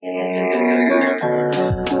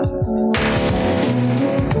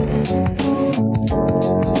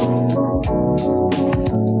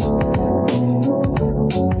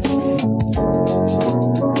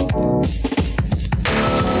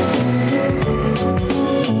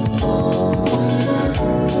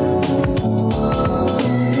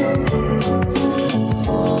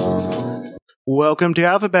Welcome to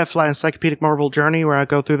Alphabet Fly, Encyclopedic Marvel Journey, where I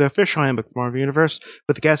go through the official handbook of the Marvel Universe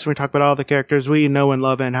with the guests, and we talk about all the characters we know and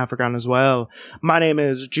love and have forgotten as well. My name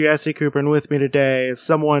is Jesse Cooper, and with me today is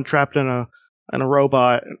someone trapped in a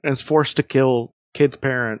robot and is forced to kill kids'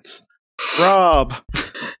 parents. Rob.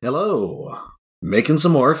 Hello. Making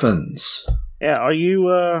some orphans. Yeah, are you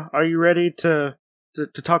ready to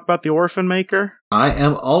talk about the Orphan Maker? I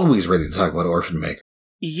am always ready to talk about Orphan Maker.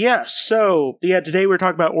 Yeah, today we're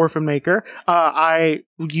talking about Orphan Maker.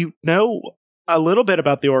 You know a little bit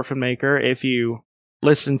about the Orphan Maker if you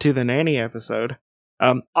listen to the Nanny episode.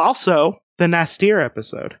 Also, the Nastir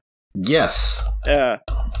episode. Yes.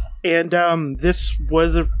 And this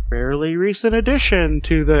was a fairly recent addition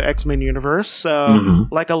to the X-Men universe,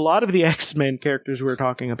 like a lot of the X-Men characters we were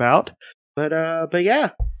talking about. But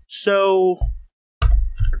yeah, so...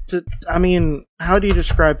 how do you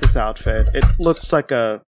describe this outfit? It looks like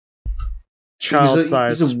a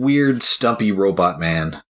child-sized... He's a weird, stumpy robot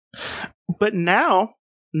man. But now,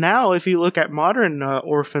 if you look at modern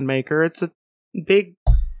Orphan Maker, it's a big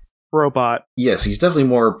robot. Yes, he's definitely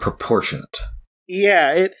more proportionate.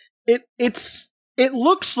 Yeah, it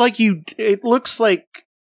looks like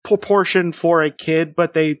proportion for a kid,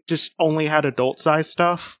 but they just only had adult-sized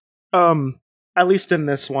stuff. At least in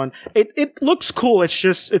this one. It looks cool,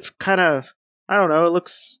 it's kind of, I don't know, it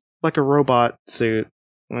looks like a robot suit.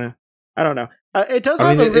 I don't know. It does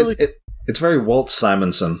have a really... It's very Walt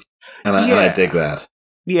Simonson, and I dig that.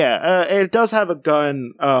 Yeah, it does have a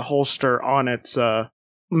gun holster on its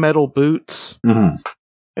metal boots. Mm-hmm.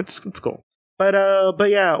 It's cool. But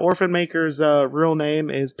yeah, Orphan Maker's real name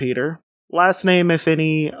is Peter. Last name, if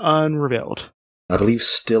any, unrevealed. I believe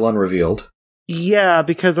still unrevealed. Yeah,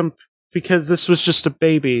 because this was just a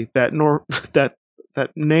baby that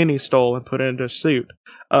that Nanny stole and put into a suit.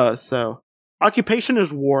 So occupation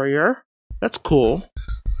is warrior. That's cool.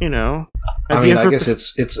 You know. I guess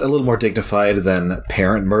it's a little more dignified than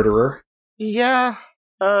parent murderer. Yeah.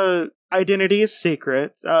 Identity is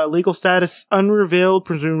secret. Legal status unrevealed,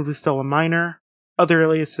 presumably still a minor. Other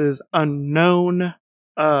aliases unknown.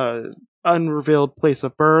 Unrevealed place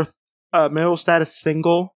of birth. Marital status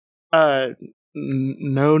single.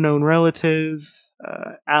 No known relatives,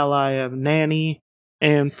 ally of Nanny,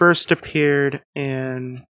 and first appeared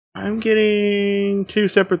in... I'm getting two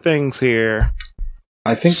separate things here.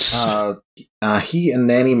 I think he and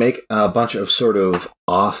Nanny make a bunch of sort of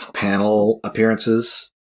off-panel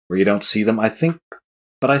appearances where you don't see them, I think.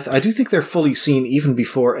 But I do think they're fully seen even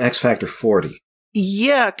before X Factor 40.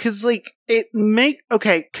 Yeah, because,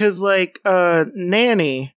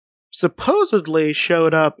 Nanny supposedly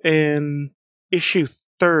showed up in issue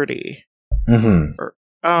 30.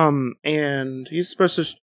 Mm-hmm. And he's supposed to...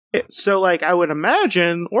 So, I would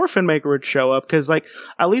imagine Orphan Maker would show up, because,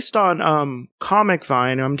 at least on Comic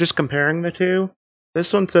Vine, I'm just comparing the two.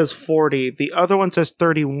 This one says 40, the other one says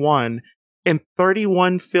 31, and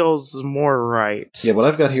 31 feels more right. Yeah, what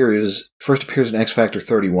I've got here is first appears in X Factor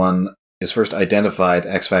 31, is first identified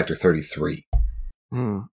X Factor 33.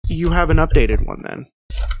 You have an updated one, then.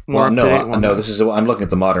 No, I'm looking at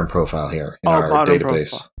the modern profile here in our database.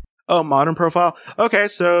 Profile. Oh, modern profile. Okay,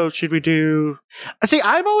 so should we do? See,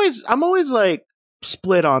 I'm always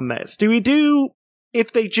split on this. Do we do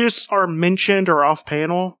if they just are mentioned or off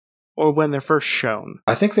panel, or when they're first shown?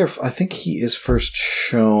 I think he is first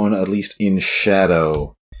shown at least in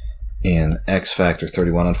shadow in X Factor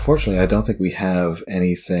 31. Unfortunately, I don't think we have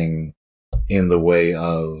anything in the way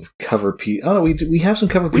of cover piece. Oh no, we have some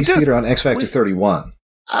cover piece theater on X Factor 31.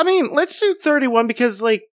 Let's do 31 because,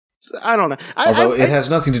 I don't know. Although it has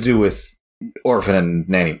nothing to do with Orphan and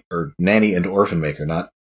Nanny, or Nanny and Orphan Maker,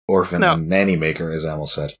 not Orphan and Nanny Maker, as Amal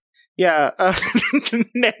said. Yeah,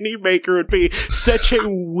 Nanny Maker would be such a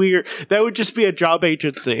weird... That would just be a job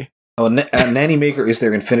agency. Oh, Nanny Maker is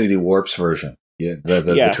their Infinity Warps version. Yeah,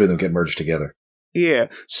 the two of them get merged together. Yeah,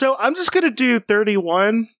 so I'm just going to do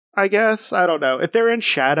 31, I guess. I don't know. If they're in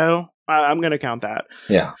shadow, I'm going to count that.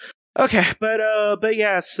 Yeah. Okay, but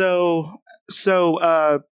yeah, so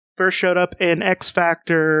first showed up in X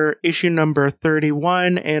Factor issue number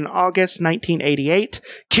 31 in August 1988.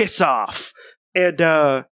 Kiss Off. And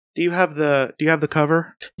do you have the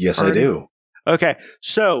cover? Yes, already? I do. Okay,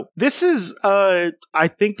 so this is I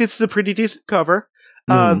think this is a pretty decent cover.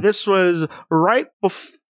 This was right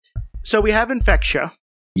before. So we have Infectia,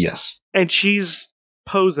 Yes. And she's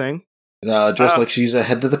posing. Just like she's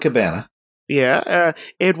head to the cabana. Yeah.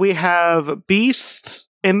 And we have Beast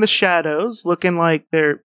in the shadows, looking like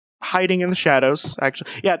they're hiding in the shadows,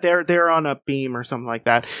 actually. Yeah, they're on a beam or something like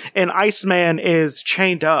that. And Iceman is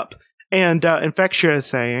chained up. And Infectia is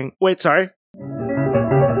saying... Wait, sorry?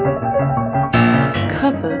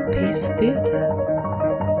 Cover Piece Theatre.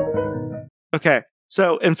 Okay,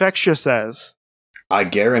 so Infectia says... I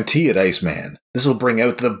guarantee it, Iceman. This will bring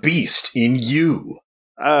out the beast in you.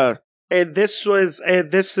 And this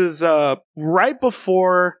is right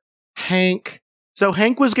before Hank. So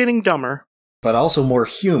Hank was getting dumber. But also more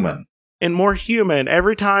human. And more human.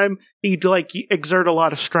 Every time he'd exert a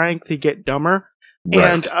lot of strength, he'd get dumber.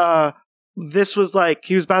 Right. And this was like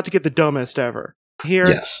he was about to get the dumbest ever. Here.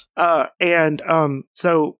 Yes.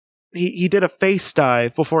 So he did a face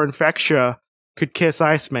dive before Infectia could kiss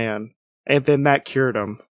Iceman, and then that cured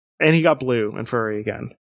him. And he got blue and furry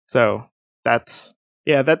again. So that's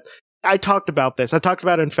I talked about this. I talked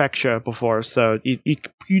about Infectia before, so you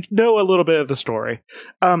know a little bit of the story.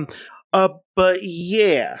 But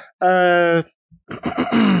yeah.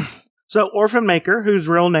 So Orphan Maker, whose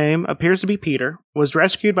real name appears to be Peter, was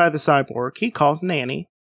rescued by the cyborg he calls Nanny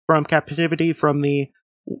from captivity from the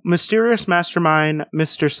mysterious mastermind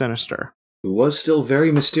Mr. Sinister. Who was still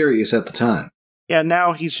very mysterious at the time. Yeah,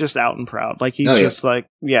 now he's just out and proud. Like, he's just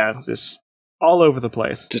all over the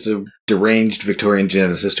place. Just a deranged Victorian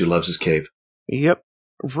geneticist who loves his cape. Yep.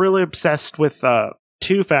 Really obsessed with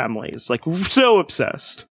two families. Like, so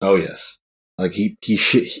obsessed. Oh, yes. Like, he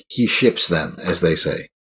ships them, as they say.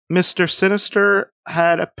 Mr. Sinister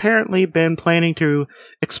had apparently been planning to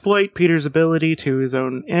exploit Peter's ability to his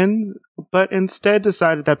own ends, but instead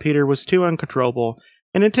decided that Peter was too uncontrollable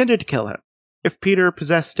and intended to kill him. If Peter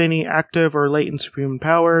possessed any active or latent supreme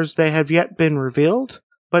powers, they have yet been revealed,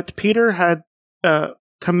 but Peter had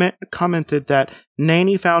commented that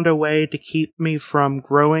Nanny found a way to keep me from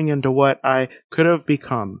growing into what I could have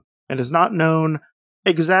become, and is not known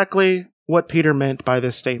exactly what Peter meant by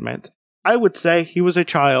this statement. I would say he was a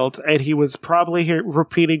child, and he was probably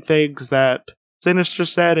repeating things that Sinister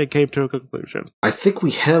said and came to a conclusion. I think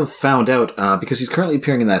we have found out, because he's currently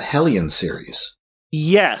appearing in that Hellion series.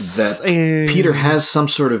 Yes. That Peter has some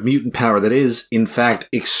sort of mutant power that is, in fact,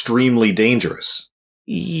 extremely dangerous.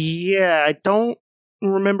 Yeah, I don't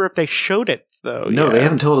remember if they showed it, though. No, they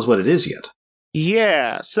haven't told us what it is yet.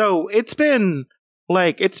 Yeah, so it's been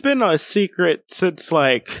a secret since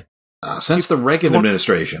the Reagan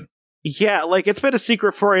administration. Yeah, it's been a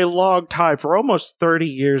secret for a long time, for almost 30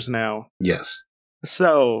 years now. Yes.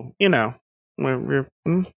 So,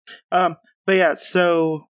 but yeah,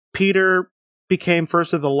 so Peter became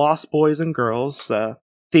first of the lost boys and girls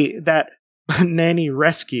that Nanny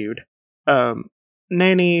rescued.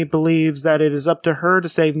 Nanny believes that it is up to her to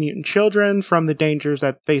save mutant children from the dangers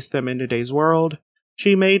that face them in today's world.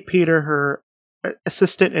 She made Peter her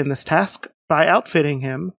assistant in this task by outfitting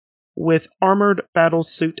him with armored battle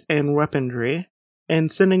suit and weaponry, and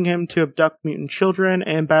sending him to abduct mutant children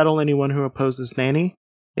and battle anyone who opposes Nanny.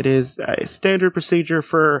 It is a standard procedure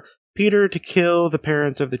for Peter to kill the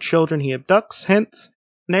parents of the children he abducts, hence,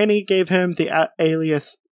 Nanny gave him the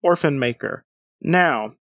alias Orphan Maker.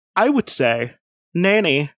 Now, I would say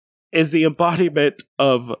Nanny is the embodiment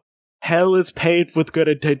of hell is paved with good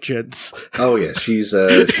intentions. Oh yeah, she's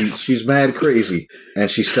mad crazy, and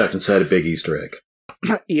she's stuck inside a big Easter egg.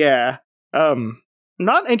 Yeah. And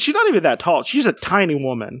she's not even that tall. She's a tiny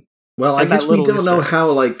woman. Well, I guess we don't know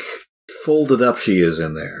how folded up she is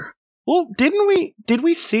in there. Well, did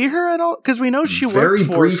we see her at all? Because we know she worked very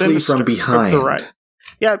for briefly Sinister, from behind. The right.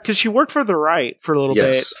 Yeah, because she worked for the right for a little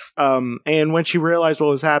bit. And when she realized what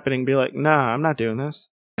was happening, be like, nah, I'm not doing this.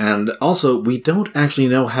 And also, we don't actually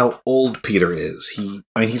know how old Peter is.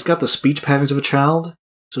 He's got the speech patterns of a child,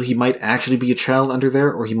 so he might actually be a child under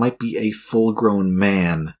there, or he might be a full-grown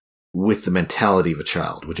man with the mentality of a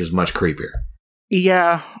child, which is much creepier.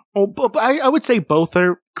 Yeah, but I would say both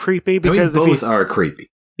are creepy because both are creepy.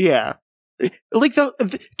 Yeah,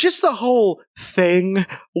 just the whole thing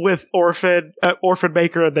with Orphan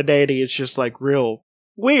Maker and the Nanny is just real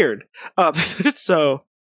weird. So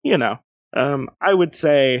I would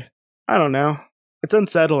say I don't know. It's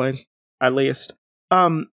unsettling, at least.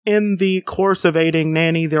 In the course of aiding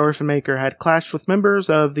Nanny, the Orphan Maker had clashed with members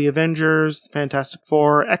of the Avengers, Fantastic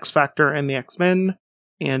Four, X-Factor, and the X-Men.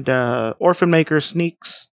 And Orphan Maker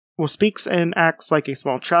speaks and acts like a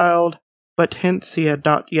small child, but hence he had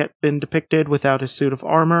not yet been depicted without his suit of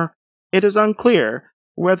armor. It is unclear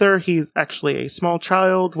whether he's actually a small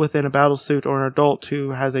child within a battlesuit or an adult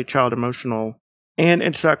who has a child emotional and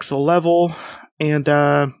intellectual level. And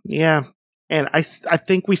And I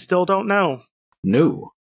think we still don't know.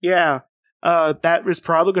 No. Yeah. That is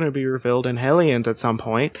probably going to be revealed in Hellions at some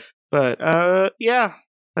point. But, yeah.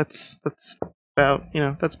 That's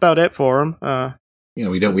about it for him.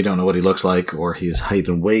 We don't know what he looks like or his height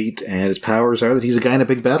and weight, and his powers are that he's a guy in a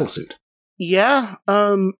big battle suit. Yeah.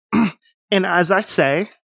 And as I say,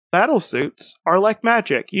 battle suits are like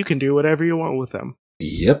magic. You can do whatever you want with them.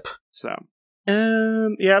 Yep. So,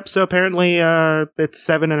 yep. So apparently, it's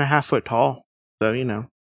 7.5 foot tall. So,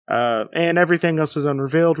 and everything else is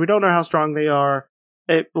unrevealed. We don't know how strong they are.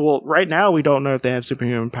 Right now we don't know if they have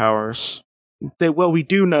superhuman powers. We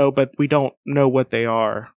do know, but we don't know what they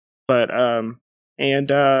are. But,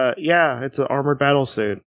 yeah, it's an armored battle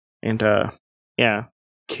suit. And, yeah,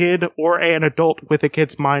 kid or an adult with a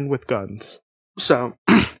kid's mind with guns. So,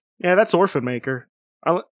 yeah, that's Orphan Maker.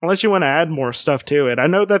 Unless you want to add more stuff to it. I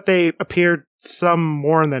know that they appeared some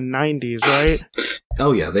more in the 90s, right?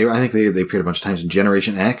 Oh, yeah. I think they appeared a bunch of times in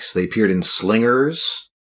Generation X. They appeared in Slingers.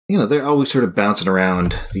 They're always sort of bouncing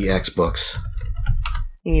around the X books.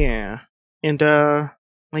 Yeah. And,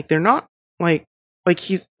 they're not, okay,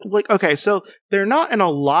 so they're not in a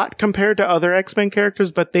lot compared to other X-Men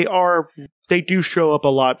characters, but they do show up a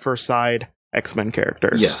lot for side X-Men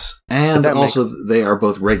characters. Yes. And also they are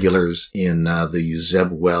both regulars in the Zeb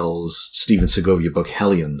Wells Steven Segovia book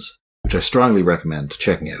Hellions, which I strongly recommend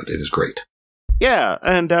checking out. It is great. Yeah,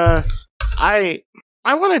 and I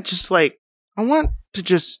want to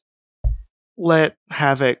just let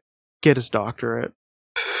Havoc get his doctorate.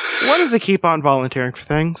 Why does he keep on volunteering for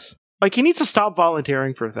things? He needs to stop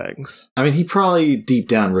volunteering for things. I mean, he probably deep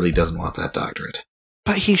down really doesn't want that doctorate.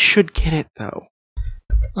 But he should get it, though.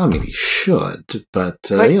 I mean, he should, but,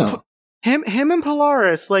 Him and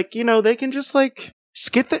Polaris, they can just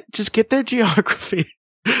get their geography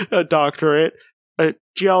doctorate, a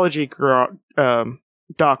geology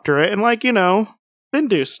doctorate, and, then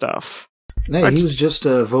do stuff. Hey, he was just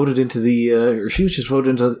voted into she was just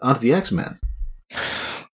voted onto the X-Men.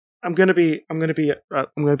 I'm gonna be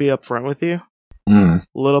upfront with you. Mm. A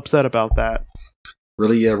little upset about that.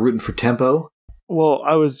 Really rooting for Tempo? Well,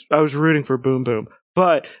 I was rooting for Boom Boom,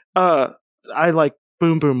 but I like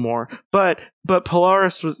Boom Boom more. But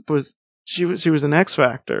Polaris was an X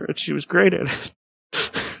Factor, and she was great at it.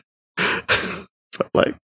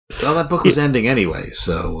 But well, that book was ending anyway,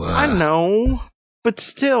 so I know, but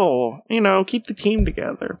still, keep the team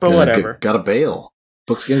together. But whatever. Gotta bail.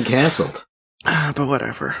 Book's getting canceled. But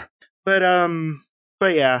whatever. But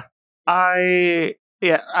yeah, I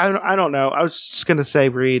don't know. I was just gonna say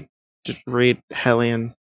read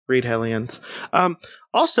Hellions.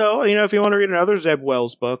 Also, if you want to read another Zeb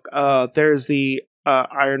Wells book, there's the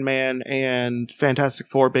Iron Man and Fantastic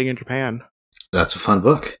Four being in Japan. That's a fun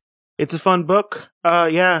book. It's a fun book.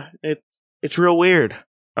 Yeah, it's real weird.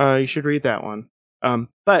 You should read that one.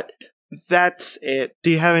 But that's it. Do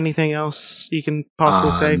you have anything else you can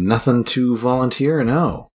possibly say? Nothing to volunteer,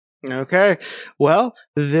 no. Okay. Well,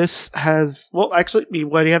 actually,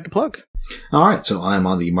 what do you have to plug? All right. So I'm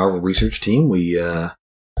on the Marvel research team. We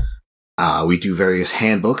do various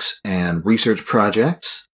handbooks and research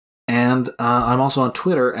projects. And I'm also on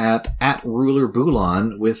Twitter at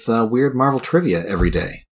RulerBulon with weird Marvel trivia every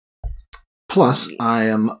day. Plus, I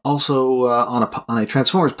am also on a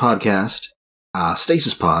Transformers podcast,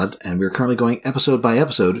 Stasis Pod, and we're currently going episode by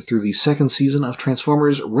episode through the second season of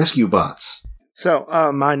Transformers Rescue Bots. So,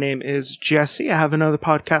 my name is Jesse. I have another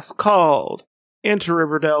podcast called Into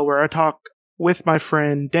Riverdale, where I talk with my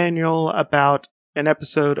friend Daniel about an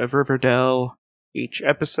episode of Riverdale each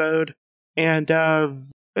episode. And, I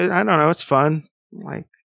don't know, it's fun.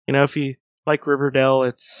 If you like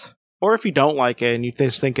Riverdale, or if you don't like it and you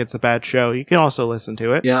just think it's a bad show, you can also listen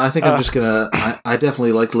to it. Yeah, I think I'm just gonna... I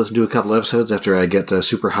definitely like to listen to a couple episodes after I get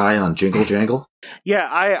super high on Jingle Jangle. Yeah,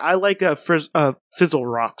 I like Fizzle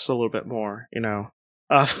Rocks a little bit more,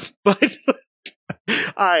 but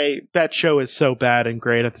that show is so bad and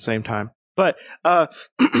great at the same time. But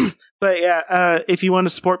yeah, if you want to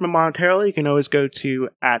support me monetarily, you can always go to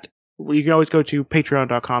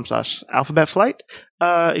patreon.com/alphabetflight.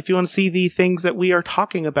 If you want to see the things that we are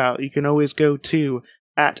talking about, you can always go to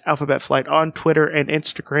 @alphabetflight on Twitter and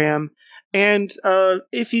Instagram. And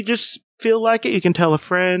if you just feel like it, you can tell a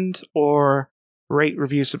friend or rate,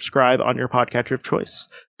 review, subscribe on your podcatcher of choice.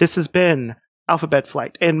 This has been Alphabet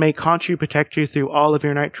Flight, and may Khonshu protect you through all of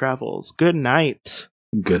your night travels. Good night.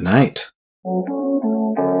 Good night.